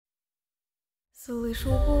Alice,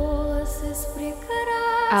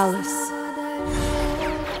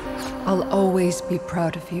 I'll always be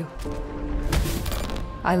proud of you.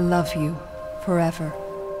 I love you forever.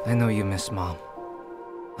 I know you miss Mom.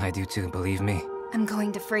 I do too, believe me. I'm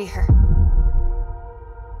going to free her.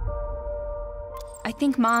 I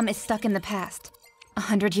think Mom is stuck in the past,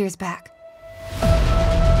 100 years back.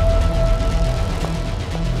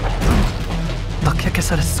 They'll kick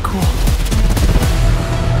us out of school.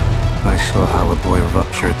 I saw how a boy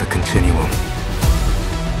ruptured the continuum.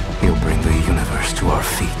 He'll bring the universe to our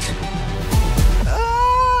feet.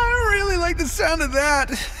 I really like the sound of that.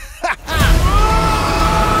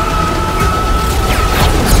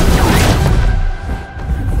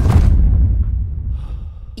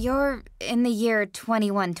 You're in the year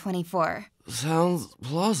 2124. Sounds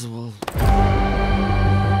plausible.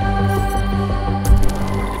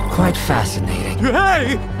 Quite fascinating.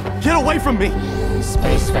 Hey! Get away from me!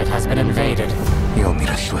 Space Vet has been invaded. You'll meet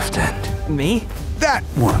a swift end. Me? That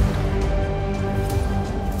one.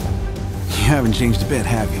 You haven't changed a bit,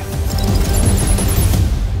 have you?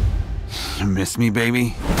 You miss me, baby?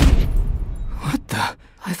 What the?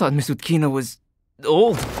 I thought Miss Utkina was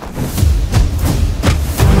old.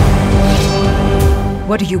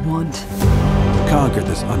 What do you want? Conquer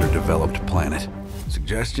this underdeveloped planet.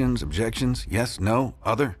 Suggestions, objections, yes, no,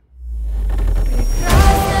 other?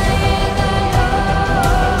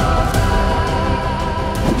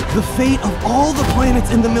 The fate of all the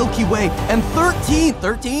planets in the Milky Way, and 13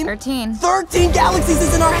 galaxies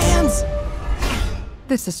is in our hands!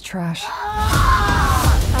 This is trash.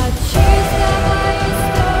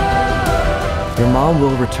 Your mom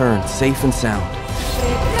will return, safe and sound.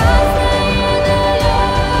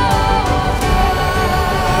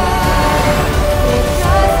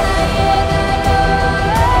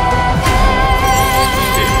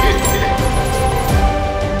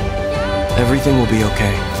 Everything will be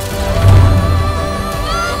okay.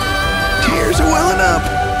 Tears are welling up!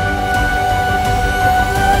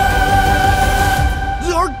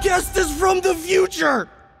 Our guest is from the future!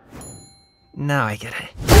 Now I get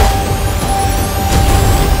it.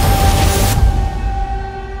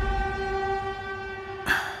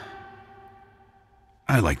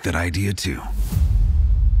 I like that idea too.